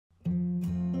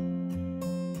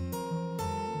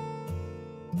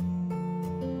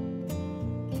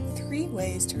3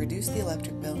 ways to reduce the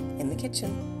electric bill in the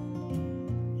kitchen.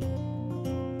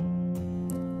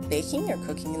 Baking or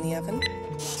cooking in the oven?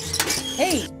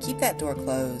 Hey, keep that door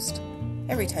closed.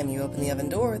 Every time you open the oven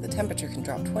door, the temperature can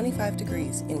drop 25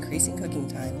 degrees, increasing cooking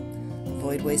time.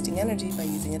 Avoid wasting energy by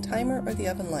using a timer or the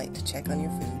oven light to check on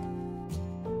your food.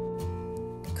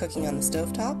 Cooking on the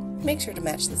stovetop? Make sure to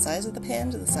match the size of the pan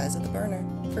to the size of the burner.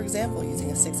 For example,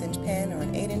 using a 6-inch pan or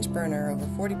an 8-inch burner, over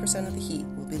 40% of the heat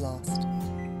will be lost.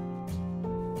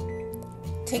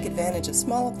 Take advantage of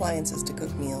small appliances to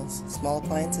cook meals. Small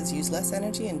appliances use less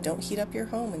energy and don't heat up your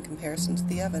home in comparison to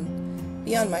the oven.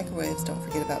 Beyond microwaves, don't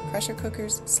forget about pressure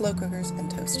cookers, slow cookers, and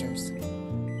toasters.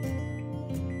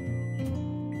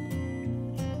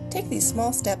 Take these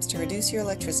small steps to reduce your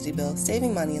electricity bill,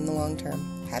 saving money in the long term.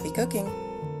 Happy cooking!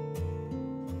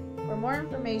 For more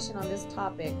information on this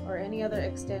topic or any other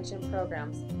extension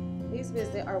programs, please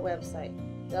visit our website,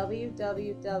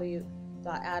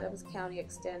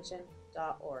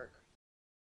 www.adamscountyextension.org.